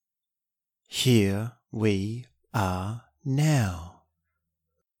Here we are now,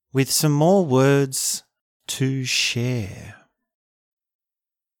 with some more words to share.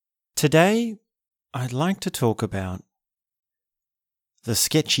 Today, I'd like to talk about the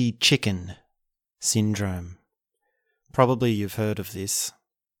sketchy chicken syndrome. Probably you've heard of this,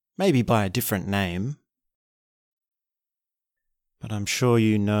 maybe by a different name, but I'm sure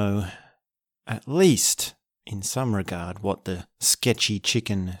you know, at least in some regard, what the sketchy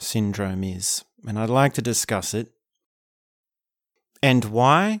chicken syndrome is, and I'd like to discuss it. And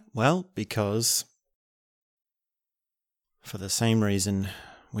why? Well, because for the same reason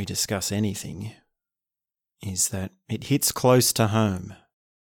we discuss anything, is that it hits close to home.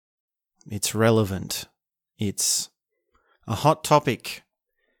 It's relevant. It's a hot topic.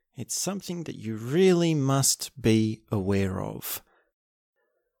 It's something that you really must be aware of.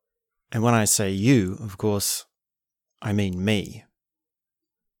 And when I say you, of course, I mean me.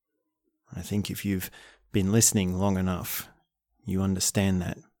 I think if you've been listening long enough, you understand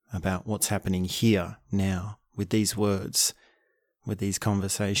that about what's happening here, now, with these words, with these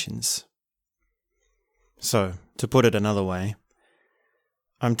conversations. So, to put it another way,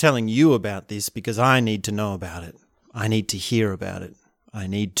 I'm telling you about this because I need to know about it. I need to hear about it. I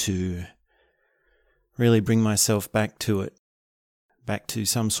need to really bring myself back to it, back to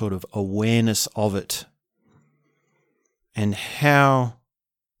some sort of awareness of it. And how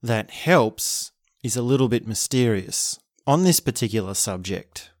that helps is a little bit mysterious on this particular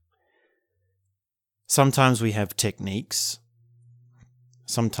subject. Sometimes we have techniques.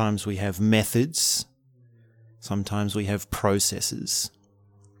 Sometimes we have methods. Sometimes we have processes.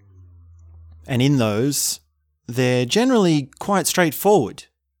 And in those, they're generally quite straightforward.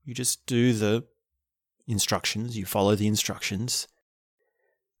 You just do the instructions, you follow the instructions,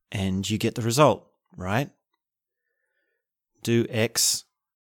 and you get the result, right? Do X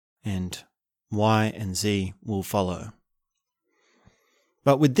and Y and Z will follow.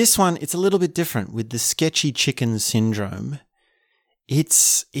 But with this one, it's a little bit different. With the sketchy chicken syndrome,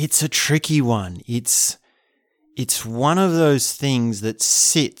 it's a tricky one. It's one of those things that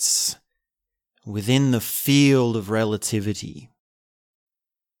sits within the field of relativity.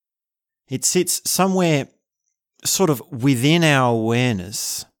 It sits somewhere sort of within our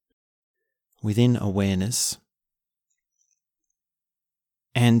awareness,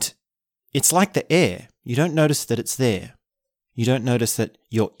 and it's like the air. You don't notice that it's there. You don't notice that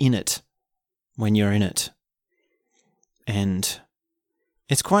you're in it when you're in it. And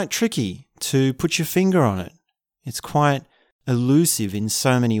it's quite tricky to put your finger on it. It's quite elusive in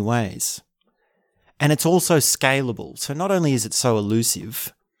so many ways. And it's also scalable. So not only is it so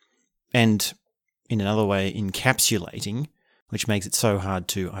elusive and in another way encapsulating, which makes it so hard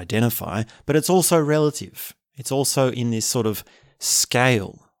to identify, but it's also relative. It's also in this sort of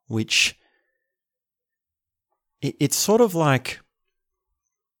scale, which it's sort of like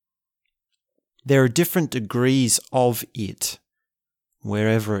there are different degrees of it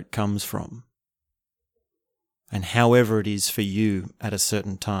wherever it comes from and however it is for you at a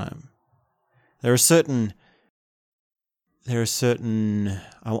certain time. There are certain,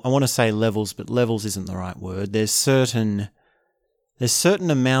 I want to say levels, but levels isn't the right word. There's certain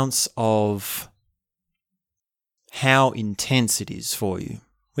amounts of how intense it is for you.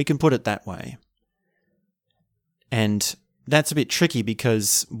 We can put it that way. And that's a bit tricky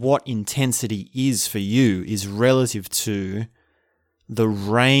because what intensity is for you is relative to the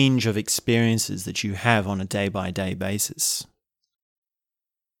range of experiences that you have on a day-by-day basis.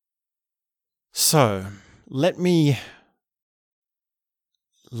 So, let me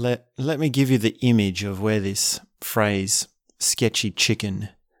give you the image of where this phrase sketchy chicken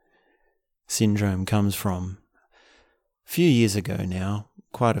syndrome comes from. A few years ago now,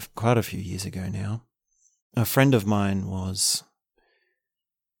 quite a few years ago now, a friend of mine was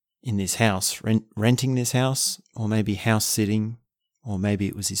in this house, renting this house, or maybe house sitting, or maybe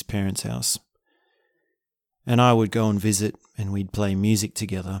it was his parents' house. And I would go and visit and we'd play music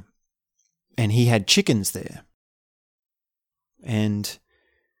together. And he had chickens there. And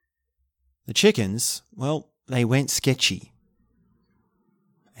the chickens, well, they went sketchy.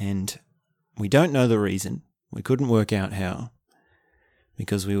 And we don't know the reason. We couldn't work out how.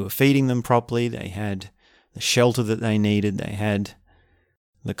 Because we were feeding them properly. They had the shelter that they needed. They had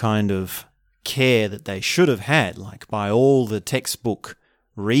the kind of care that they should have had, like by all the textbook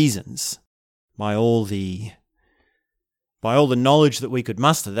reasons, by all the knowledge that we could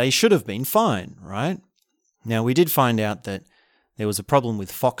muster, they should have been fine, right? Now, we did find out that there was a problem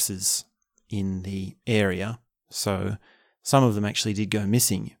with foxes in the area, so some of them actually did go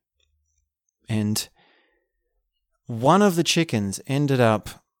missing. And one of the chickens ended up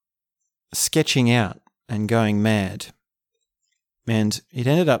sketching out and going mad. And it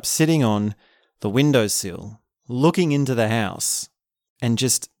ended up sitting on the windowsill, looking into the house and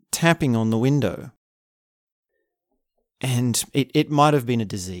just tapping on the window. And it might have been a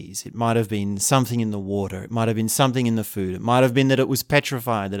disease. It might have been something in the water. It might have been something in the food. It might have been that it was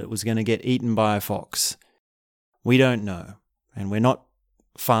petrified, that it was going to get eaten by a fox. We don't know. And we're not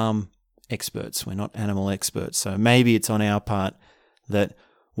farm experts. We're not animal experts. So maybe it's on our part that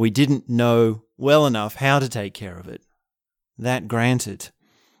we didn't know well enough how to take care of it. That granted.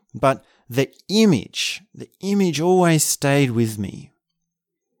 But the image always stayed with me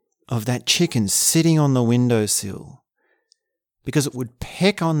of that chicken sitting on the windowsill, because it would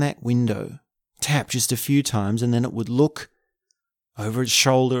peck on that window, tap just a few times, and then it would look over its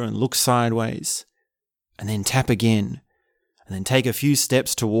shoulder and look sideways, and then tap again, and then take a few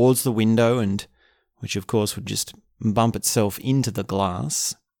steps towards the window, and which of course would just bump itself into the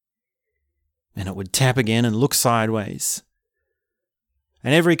glass, and it would tap again and look sideways.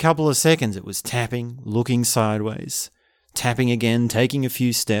 And every couple of seconds it was tapping, looking sideways, tapping again, taking a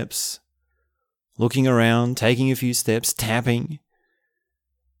few steps, looking around, taking a few steps, tapping.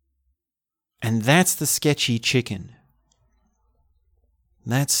 And that's the sketchy chicken.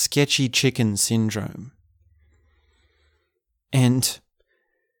 That's sketchy chicken syndrome. And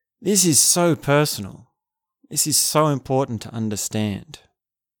this is so personal. This is so important to understand.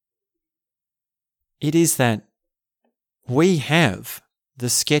 It is that we have the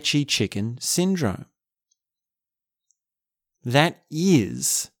sketchy chicken syndrome. That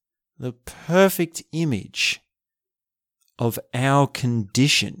is the perfect image of our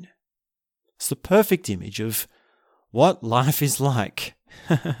condition. It's the perfect image of what life is like.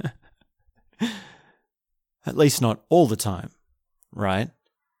 At least not all the time, right?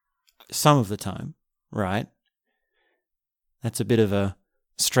 Some of the time, right? That's a bit of a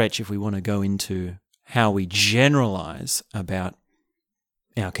stretch if we want to go into how we generalize about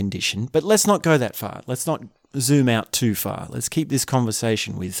our condition. But let's not go that far. Let's not zoom out too far. Let's keep this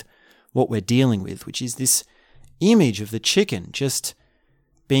conversation with what we're dealing with, which is this image of the chicken just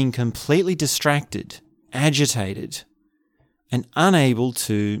being completely distracted, agitated, and unable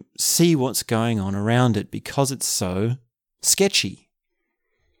to see what's going on around it because it's so sketchy.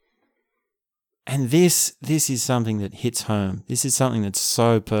 And this is something that hits home. This is something that's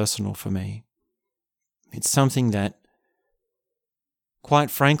so personal for me. It's something that,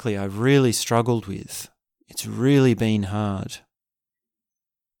 quite frankly, I've really struggled with. It's really been hard.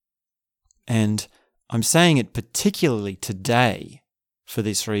 And I'm saying it particularly today for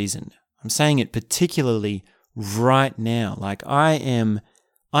this reason. I'm saying it particularly right now. Like I am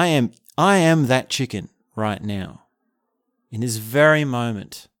that chicken right now. In this very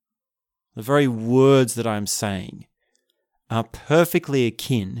moment, the very words that I'm saying are perfectly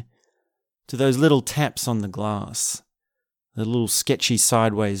akin to those little taps on the glass, the little sketchy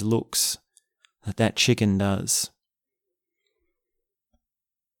sideways looks that chicken does.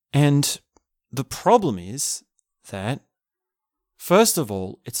 And the problem is that, first of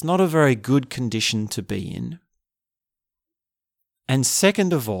all, it's not a very good condition to be in. And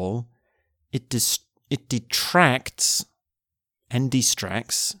second of all, it detracts and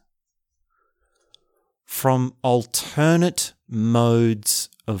distracts from alternate modes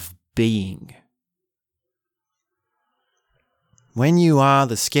of being. When you are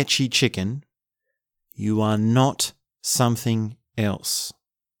the sketchy chicken, you are not something else.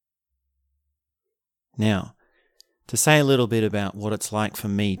 Now, to say a little bit about what it's like for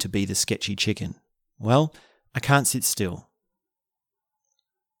me to be the sketchy chicken. Well, I can't sit still.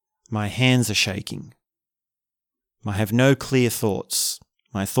 My hands are shaking. I have no clear thoughts.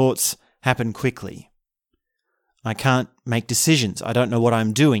 My thoughts happen quickly. I can't make decisions. I don't know what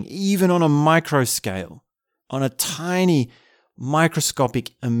I'm doing, even on a micro scale, on a tiny,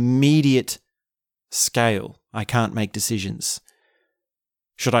 microscopic, immediate scale. I can't make decisions.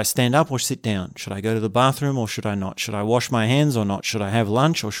 Should I stand up or sit down? Should I go to the bathroom or should I not? Should I wash my hands or not? Should I have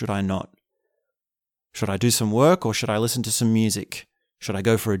lunch or should I not? Should I do some work or should I listen to some music? Should I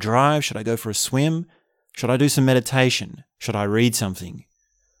go for a drive? Should I go for a swim? Should I do some meditation? Should I read something?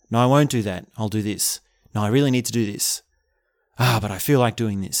 No, I won't do that. I'll do this. No, I really need to do this. But I feel like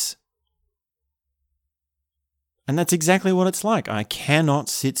doing this. And that's exactly what it's like. I cannot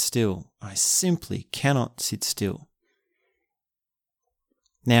sit still. I simply cannot sit still.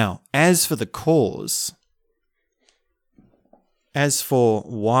 Now, as for the cause, as for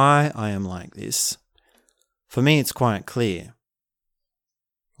why I am like this, for me it's quite clear.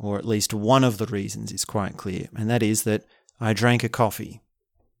 Or at least one of the reasons is quite clear, and that is that I drank a coffee.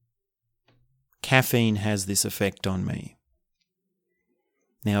 Caffeine has this effect on me.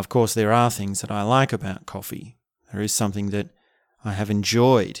 Now, of course, there are things that I like about coffee. There is something that I have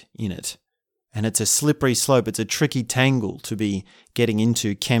enjoyed in it. And it's a slippery slope. It's a tricky tangle to be getting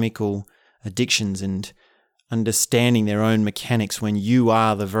into chemical addictions and understanding their own mechanics when you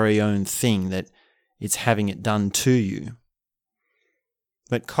are the very own thing that it's having it done to you.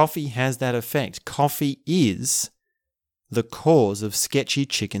 But coffee has that effect. Coffee is the cause of sketchy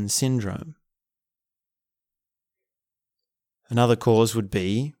chicken syndrome. Another cause would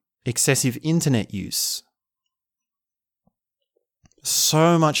be excessive internet use.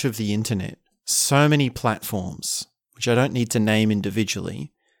 So much of the internet, so many platforms, which I don't need to name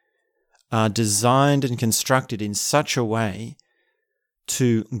individually, are designed and constructed in such a way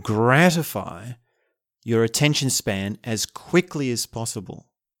to gratify your attention span as quickly as possible,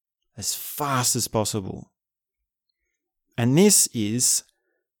 as fast as possible. And this is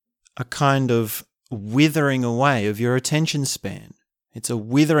a kind of withering away of your attention span. It's a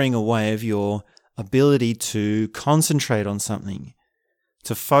withering away of your ability to concentrate on something,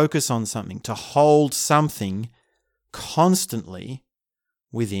 to focus on something, to hold something constantly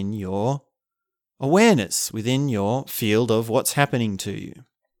within your awareness, within your field of what's happening to you.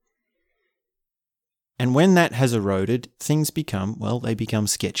 And when that has eroded, things become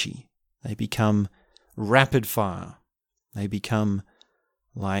sketchy. They become rapid fire. They become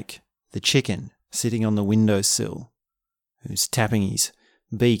like the chicken sitting on the windowsill who's tapping his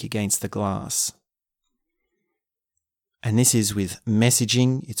beak against the glass. And this is with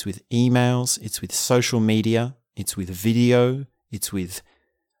messaging, it's with emails, it's with social media, it's with video, it's with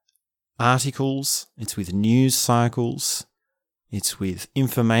articles, it's with news cycles, it's with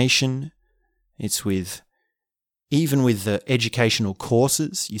information, it's with even with the educational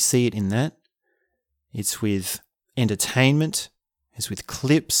courses, you see it in that. It's with entertainment, it's with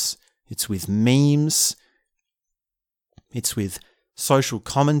clips, it's with memes, it's with social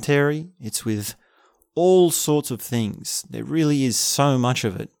commentary, it's with all sorts of things. There really is so much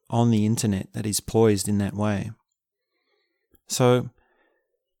of it on the internet that is poised in that way. So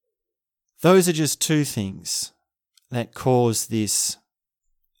those are just two things that cause this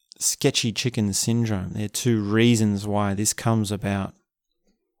sketchy chicken syndrome. There are two reasons why this comes about.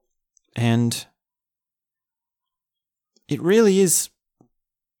 And it really is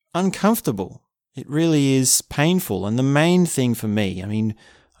uncomfortable. It really is painful. And the main thing for me,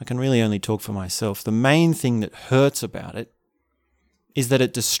 I can really only talk for myself. The main thing that hurts about it is that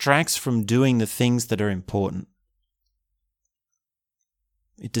it distracts from doing the things that are important.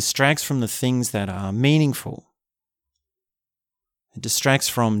 It distracts from the things that are meaningful. It distracts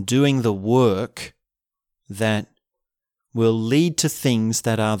from doing the work that will lead to things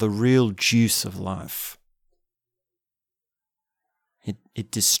that are the real juice of life. It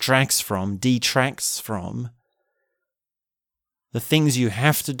detracts from the things you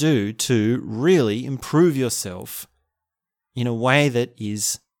have to do to really improve yourself in a way that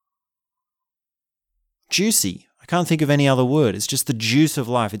is juicy. I can't think of any other word. It's just the juice of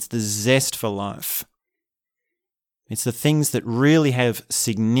life. It's the zest for life. It's the things that really have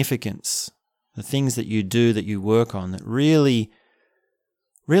significance, the things that you do, that you work on, that really,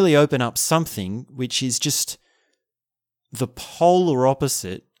 really open up something which is just the polar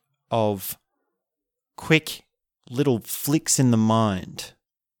opposite of quick little flicks in the mind,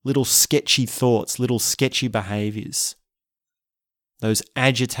 little sketchy thoughts, little sketchy behaviors, those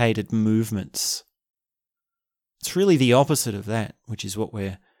agitated movements. It's really the opposite of that, which is what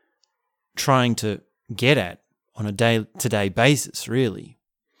we're trying to get at on a day-to-day basis, really.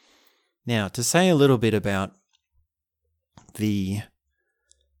 Now, to say a little bit about the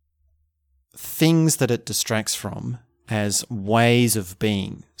things that it distracts from as ways of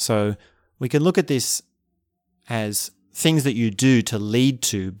being. So we can look at this as things that you do to lead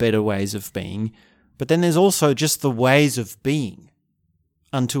to better ways of being, but then there's also just the ways of being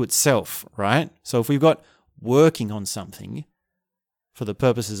unto itself, right? So if we've got working on something for the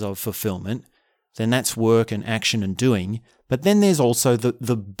purposes of fulfillment, then that's work and action and doing. But then there's also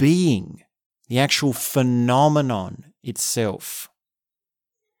the being, the actual phenomenon itself.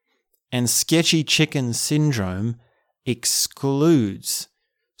 And sketchy chicken syndrome excludes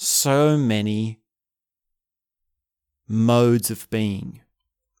so many modes of being,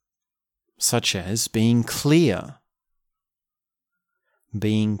 such as being clear,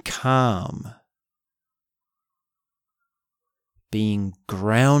 being calm, being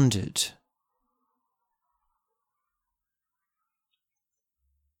grounded,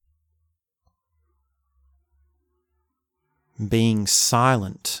 being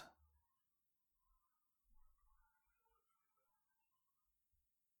silent,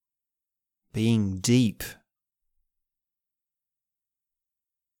 being deep,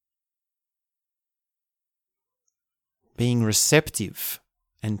 being receptive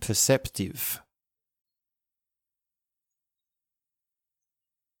and perceptive,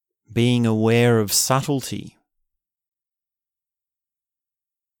 being aware of subtlety,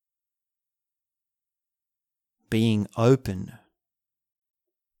 being open,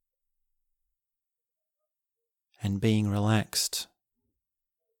 and being relaxed.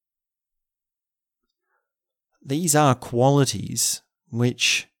 These are qualities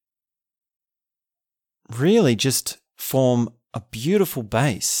which really just form a beautiful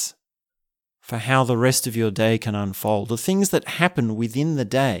base for how the rest of your day can unfold. The things that happen within the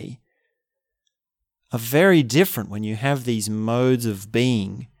day are very different when you have these modes of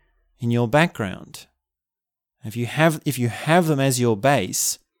being in your background. If you have them as your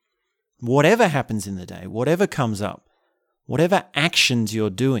base, whatever happens in the day, whatever comes up, whatever actions you're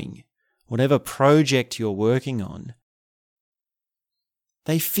doing, whatever project you're working on,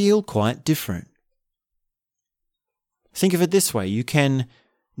 they feel quite different. Think of it this way. You can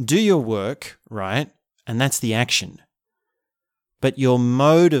do your work, right? And that's the action. But your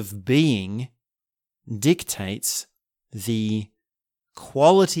mode of being dictates the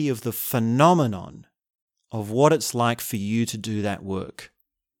quality of the phenomenon of what it's like for you to do that work.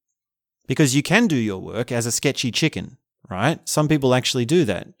 Because you can do your work as a sketchy chicken, right? Some people actually do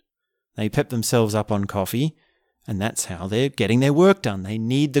that. They pep themselves up on coffee, and that's how they're getting their work done. They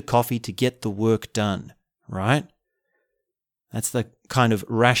need the coffee to get the work done, right? That's the kind of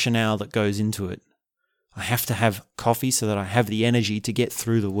rationale that goes into it. I have to have coffee so that I have the energy to get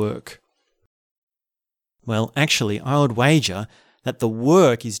through the work. Well, actually, I would wager that the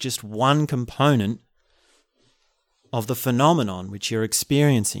work is just one component of the phenomenon which you're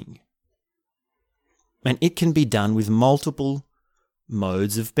experiencing. And it can be done with multiple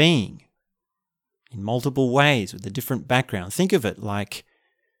modes of being, in multiple ways, with a different background. Think of it like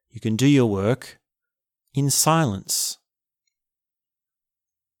you can do your work in silence.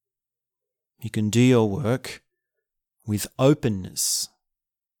 You can do your work with openness.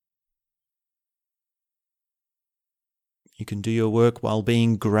 You can do your work while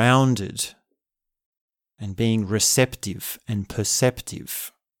being grounded and being receptive and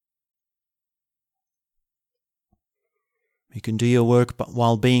perceptive. You can do your work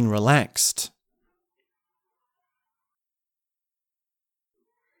while being relaxed.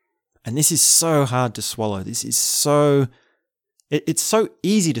 And this is so hard to swallow. It's so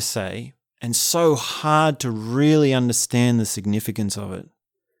easy to say and so hard to really understand the significance of it.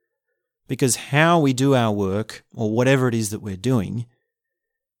 Because how we do our work, or whatever it is that we're doing,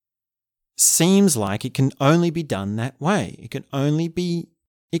 seems like it can only be done that way. It can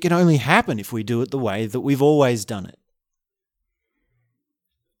only happen if we do it the way that we've always done it.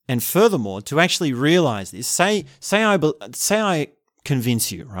 And furthermore, to actually realize this, say I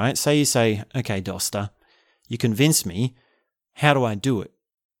convince you, right? Say you say, okay, Doster, you convince me. How do I do it?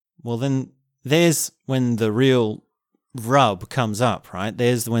 Well, then there's when the real rub comes up, right?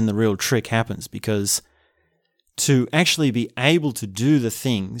 There's when the real trick happens, because to actually be able to do the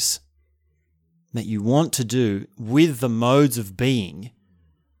things that you want to do with the modes of being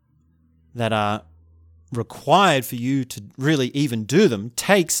that are required for you to really even do them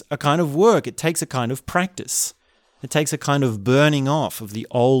takes a kind of work. It takes a kind of practice. It takes a kind of burning off of the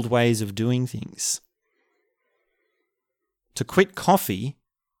old ways of doing things. To quit coffee,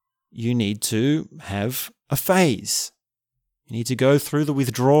 you need to have a phase. You need to go through the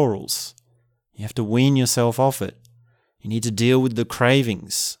withdrawals. You have to wean yourself off it. You need to deal with the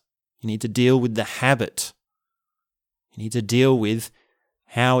cravings. You need to deal with the habit. You need to deal with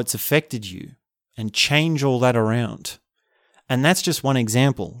how it's affected you and change all that around. And that's just one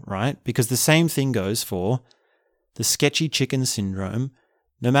example, right? Because the same thing goes for the sketchy chicken syndrome,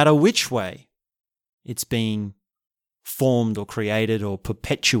 no matter which way it's being formed or created or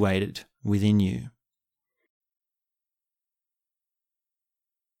perpetuated within you.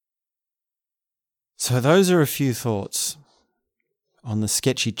 So those are a few thoughts on the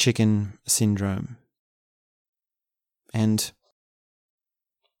sketchy chicken syndrome. And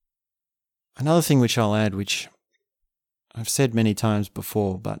another thing which I'll add, which I've said many times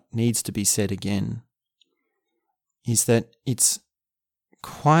before but needs to be said again, is that it's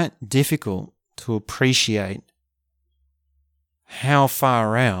quite difficult to appreciate how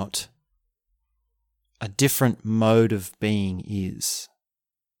far out a different mode of being is,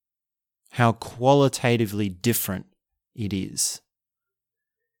 how qualitatively different it is.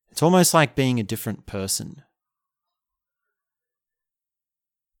 It's almost like being a different person.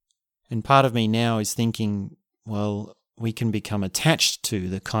 And part of me now is thinking, well, we can become attached to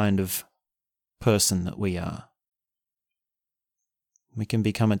the kind of person that we are. We can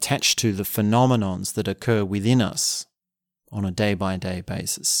become attached to the phenomenons that occur within us on a day-by-day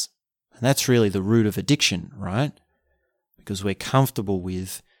basis. And that's really the root of addiction, right? Because we're comfortable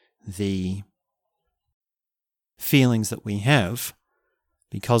with the feelings that we have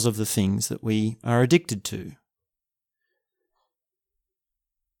because of the things that we are addicted to.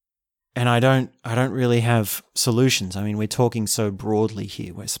 And I don't really have solutions. I mean, we're talking so broadly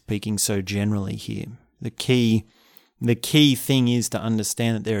here. We're speaking so generally here. The key thing is to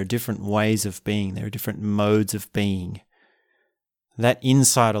understand that there are different ways of being. There are different modes of being. That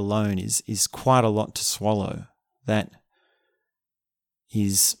insight alone is quite a lot to swallow. That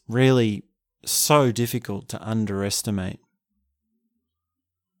is really so difficult to underestimate.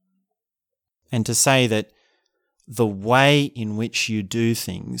 And to say that the way in which you do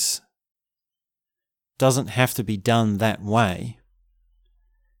things doesn't have to be done that way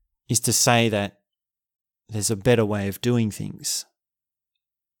is to say that there's a better way of doing things.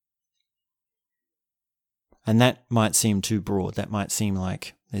 And that might seem too broad. That might seem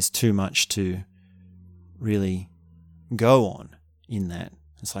like there's too much to really go on in that.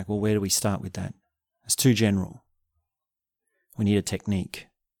 It's like, well, where do we start with that? It's too general. We need a technique.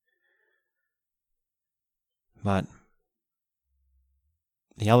 But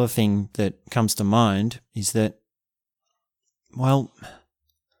the other thing that comes to mind is that, well,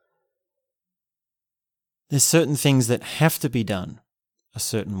 there's certain things that have to be done a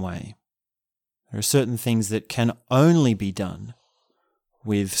certain way. There are certain things that can only be done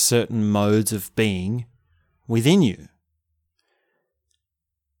with certain modes of being within you.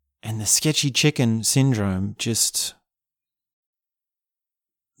 And the sketchy chicken syndrome just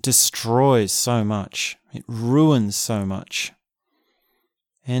destroys so much. It ruins so much.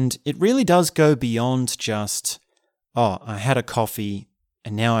 And it really does go beyond just, oh, I had a coffee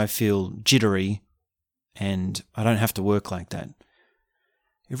and now I feel jittery and I don't have to work like that.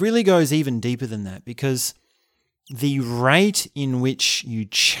 It really goes even deeper than that, because the rate in which you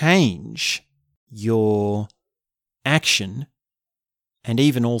change your action and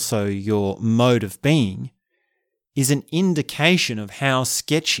even also your mode of being is an indication of how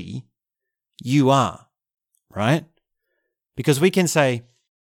sketchy you are, right? Because we can say,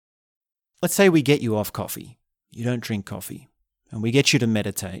 let's say we get you off coffee. You don't drink coffee. And we get you to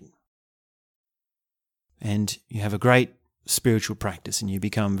meditate. And you have a great spiritual practice and you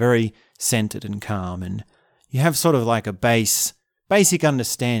become very centered and calm. And you have sort of like a basic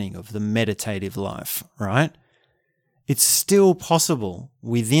understanding of the meditative life, right? It's still possible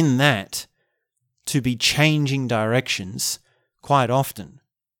within that to be changing directions quite often.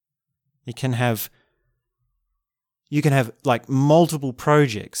 You can have like multiple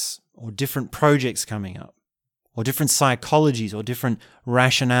projects or different projects coming up, or different psychologies or different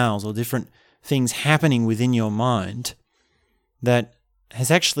rationales or different things happening within your mind that has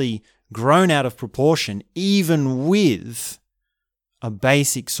actually grown out of proportion even with a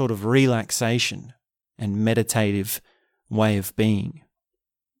basic sort of relaxation and meditative way of being.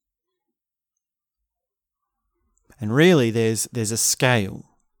 And really there's a scale.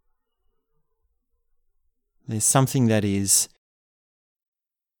 There's something that is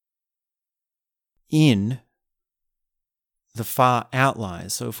in the far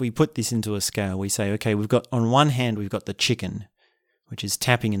outliers. So if we put this into a scale, we say, okay, on one hand, we've got the chicken, which is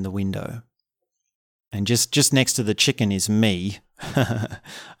tapping in the window. And just next to the chicken is me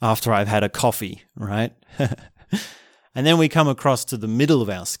after I've had a coffee, right? And then we come across to the middle of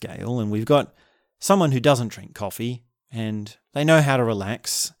our scale and we've got someone who doesn't drink coffee and they know how to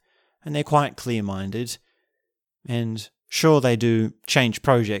relax and they're quite clear-minded. And sure, they do change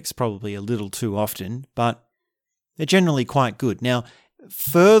projects probably a little too often, but they're generally quite good. Now,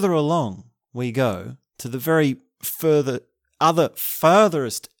 further along we go to the very farthest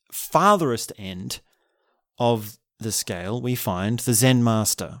end of the scale, we find the Zen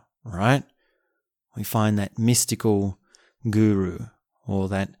master, right? We find that mystical guru or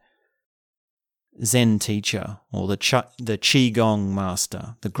that Zen teacher or the Qigong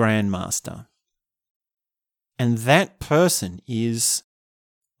master, the Grand Master. And that person is,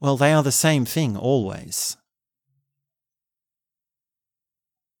 well, they are the same thing always.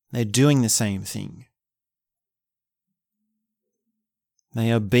 They're doing the same thing.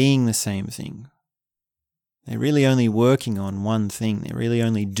 They are being the same thing. They're really only working on one thing. They're really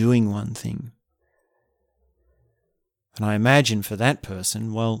only doing one thing. And I imagine for that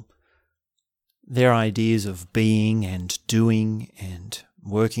person, well, their ideas of being and doing and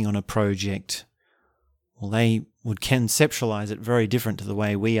working on a project, well, they would conceptualize it very different to the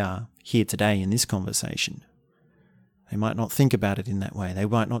way we are here today in this conversation. They might not think about it in that way. They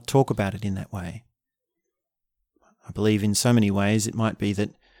might not talk about it in that way. I believe in so many ways it might be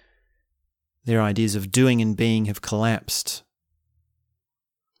that Their ideas of doing and being have collapsed,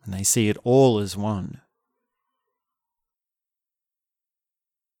 and they see it all as one.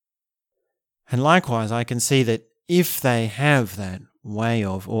 And likewise, I can see that if they have that way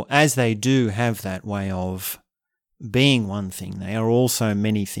of, or as they do have that way of being one thing, they are also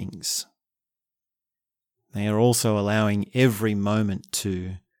many things. They are also allowing every moment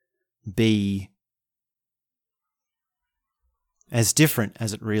to be as different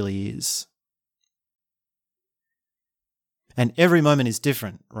as it really is. And every moment is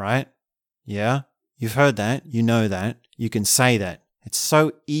different, right? Yeah? You've heard that. You know that. You can say that. It's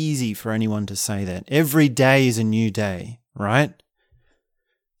so easy for anyone to say that. Every day is a new day, right?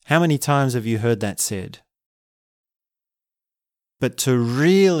 How many times have you heard that said? But to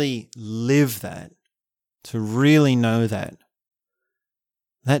really live that, to really know that,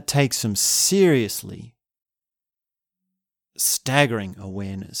 that takes some seriously staggering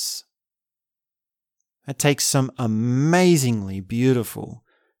awareness. That takes some amazingly beautiful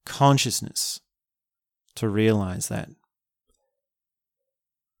consciousness to realize that.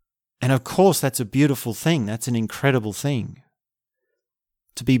 And of course, that's a beautiful thing. That's an incredible thing.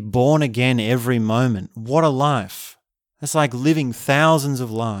 To be born again every moment. What a life. That's like living thousands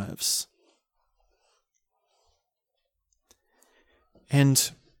of lives.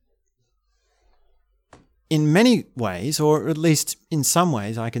 And in many ways, or at least in some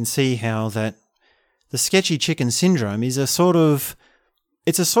ways, I can see how that the sketchy chicken syndrome is it's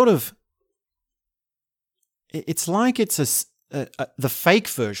like it's the fake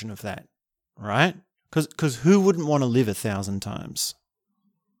version of that, right? Because who wouldn't want to live 1,000 times?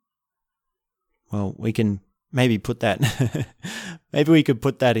 Well, we can maybe put that, maybe we could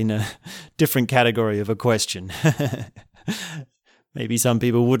put that in a different category of a question. Maybe some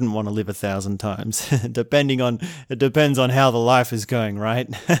people wouldn't want to live 1,000 times. It depends on how the life is going, right?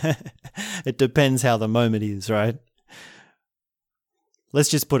 It depends how the moment is, right? Let's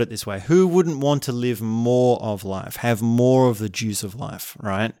just put it this way. Who wouldn't want to live more of life, have more of the juice of life,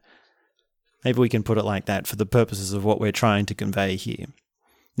 right? Maybe we can put it like that for the purposes of what we're trying to convey here.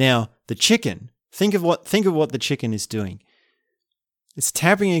 Now, the chicken, think of what the chicken is doing. It's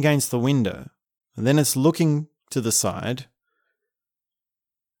tapping against the window, and then it's looking to the side,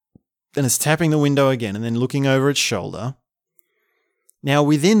 then it's tapping the window again, and then looking over its shoulder. Now,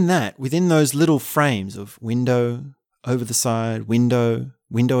 within those little frames of window, over the side, window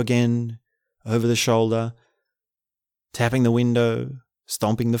again, over the shoulder, tapping the window,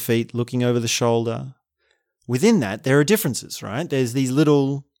 stomping the feet, looking over the shoulder. Within that, there are differences, right? There's these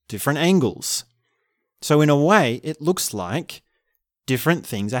little different angles. So in a way, it looks like different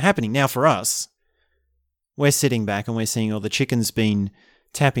things are happening. Now for us, we're sitting back and we're seeing, the chicken's been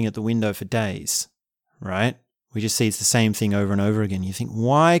tapping at the window for days, right? We just see it's the same thing over and over again. You think,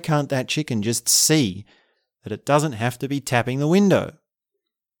 why can't that chicken just see that it doesn't have to be tapping the window?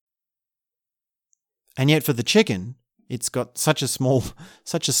 And yet for the chicken, it's got such a small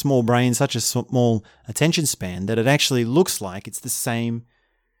brain, such a small attention span that it actually looks like it's the same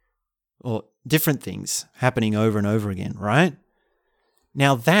or different things happening over and over again, right?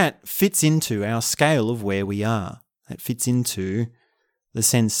 Now that fits into our scale of where we are. That fits into the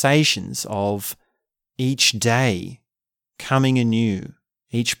sensations of each day coming anew,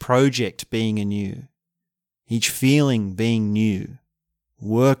 each project being anew, each feeling being new,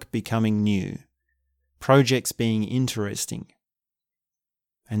 work becoming new, projects being interesting,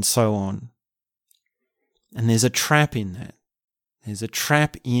 and so on. And there's a trap in that. There's a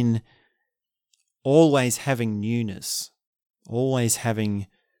trap in always having newness, always having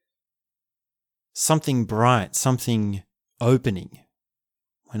something bright, something opening,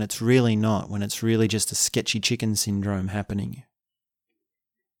 when it's really not, when it's really just a sketchy chicken syndrome happening.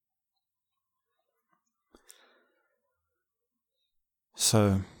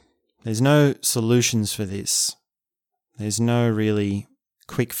 So, there's no solutions for this. There's no really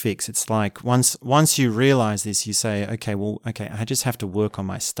quick fix. It's like once you realize this, you say, okay, I just have to work on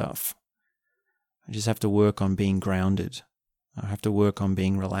my stuff. I just have to work on being grounded. I have to work on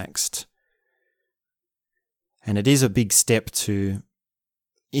being relaxed. And it is a big step to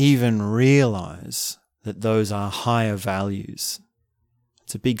even realize that those are higher values.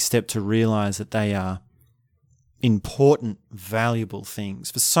 It's a big step to realize that they are important, valuable things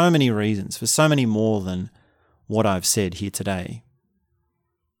for so many reasons, for so many more than what I've said here today.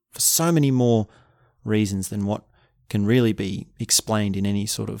 For so many more reasons than what can really be explained in any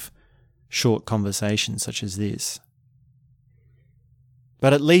sort of short conversation such as this.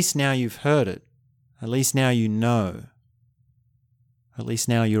 But at least now you've heard it. At least now you know. At least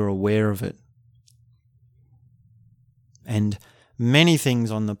now you're aware of it. And many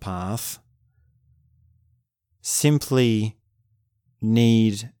things on the path simply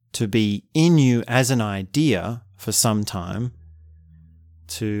need to be in you as an idea for some time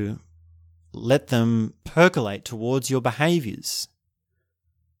to let them percolate towards your behaviors.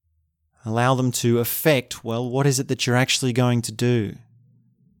 Allow them to affect, well, what is it that you're actually going to do?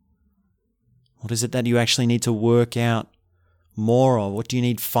 What is it that you actually need to work out more of? What do you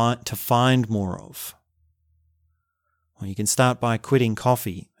need to find more of? Well, you can start by quitting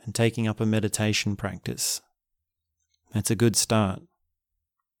coffee and taking up a meditation practice. That's a good start.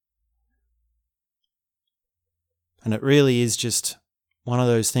 And it really is just one of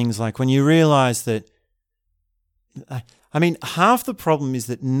those things, like when you realize that, I mean, half the problem is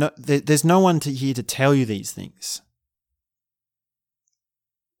that there's no one here to tell you these things.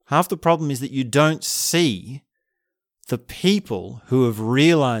 Half the problem is that you don't see the people who have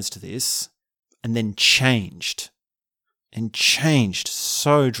realized this and then changed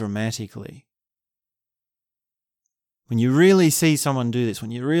so dramatically. When you really see someone do this,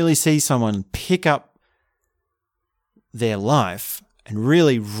 when you really see someone pick up their life and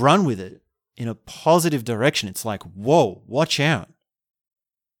really run with it in a positive direction, it's like, whoa, watch out.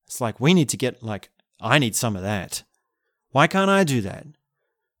 It's like, we need to get, I need some of that. Why can't I do that?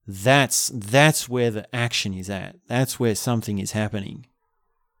 That's where the action is at. That's where something is happening.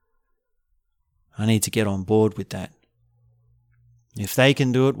 I need to get on board with that. If they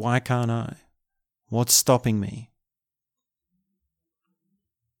can do it, why can't I? What's stopping me?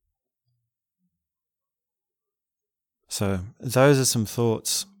 So those are some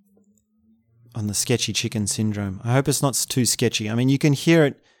thoughts on the sketchy chicken syndrome. I hope it's not too sketchy. I mean, you can hear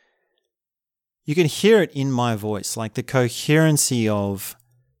it. You can hear it in my voice, like the coherency of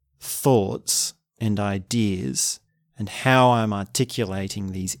thoughts and ideas and how I'm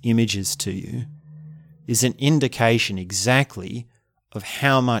articulating these images to you is an indication exactly of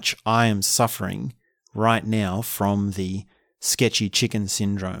how much I am suffering right now from the sketchy chicken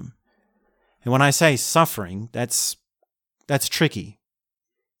syndrome. And when I say suffering, that's tricky,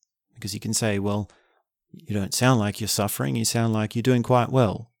 because you can say, well, you don't sound like you're suffering. You sound like you're doing quite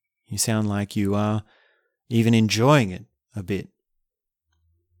well. You sound like you are even enjoying it a bit.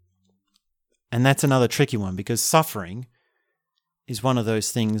 And that's another tricky one, because suffering is one of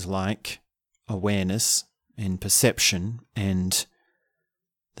those things like awareness and perception and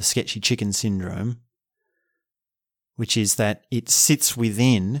the sketchy chicken syndrome, which is that it sits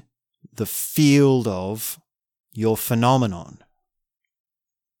within the field of your phenomenon.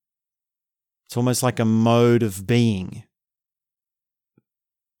 It's almost like a mode of being.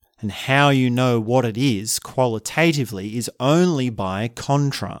 And how you know what it is qualitatively is only by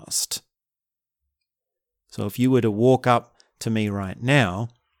contrast. So if you were to walk up to me right now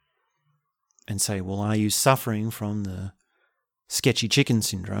and say, well, are you suffering from the sketchy chicken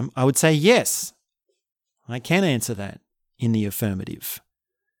syndrome? I would say, yes, I can answer that in the affirmative.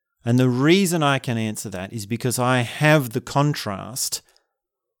 And the reason I can answer that is because I have the contrast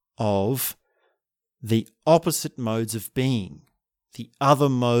of the opposite modes of being, the other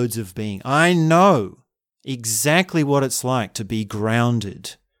modes of being. I know exactly what it's like to be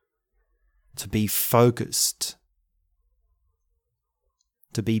grounded, to be focused,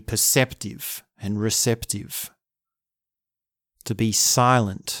 to be perceptive and receptive, to be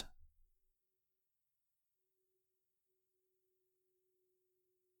silent,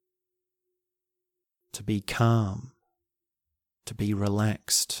 to be calm, to be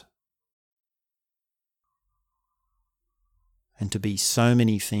relaxed, and to be so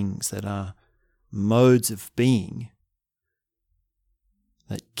many things that are modes of being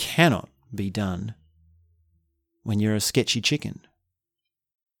that cannot be done when you're a sketchy chicken.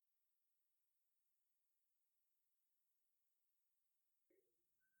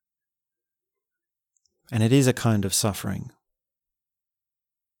 And it is a kind of suffering.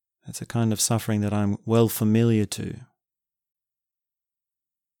 It's a kind of suffering that I'm well familiar to.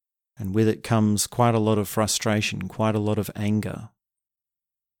 And with it comes quite a lot of frustration, quite a lot of anger.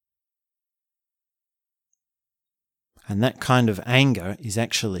 And that kind of anger is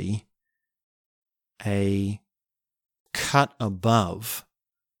actually a cut above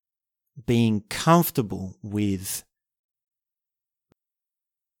being comfortable with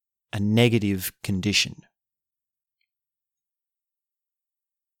a negative condition.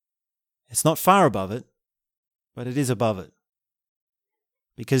 It's not far above it, but it is above it.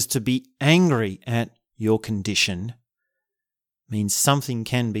 Because to be angry at your condition means something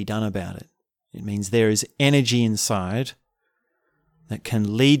can be done about it. It means there is energy inside that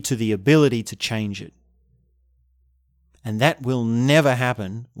can lead to the ability to change it. And that will never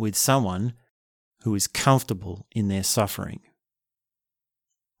happen with someone who is comfortable in their suffering.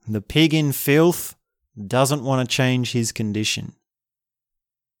 The pig in filth doesn't want to change his condition.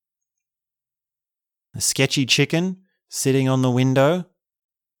 A sketchy chicken sitting on the window,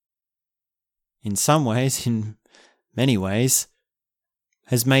 in some ways, in many ways,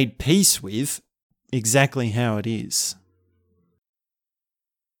 has made peace with exactly how it is.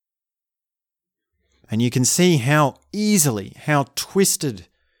 And you can see how easily, how twisted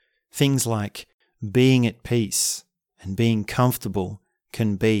things like being at peace and being comfortable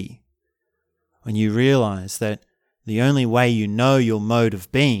can be when you realize that the only way you know your mode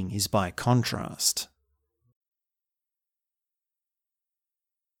of being is by contrast.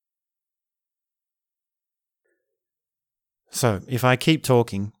 So, if I keep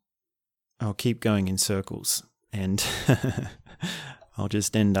talking, I'll keep going in circles, and I'll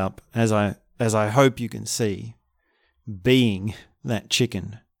just end up, as I hope you can see, being that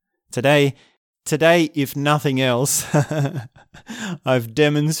chicken. Today, if nothing else, I've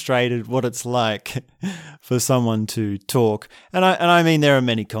demonstrated what it's like for someone to talk. And I mean, there are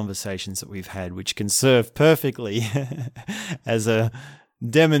many conversations that we've had which can serve perfectly as a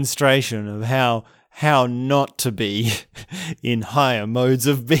demonstration of how not to be in higher modes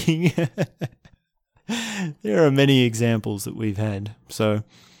of being. There are many examples that we've had. So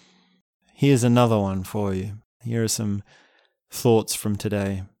here's another one for you. Here are some thoughts from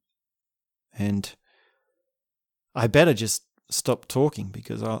today. And I better just stop talking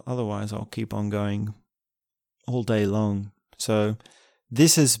because otherwise I'll keep on going all day long. So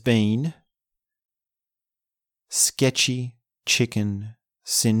this has been Sketchy Chicken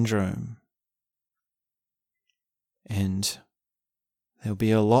Syndrome. And there'll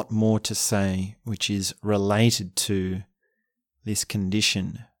be a lot more to say which is related to this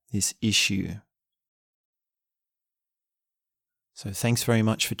condition, this issue. So thanks very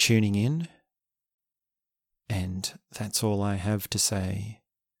much for tuning in. And that's all I have to say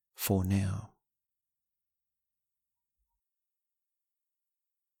for now.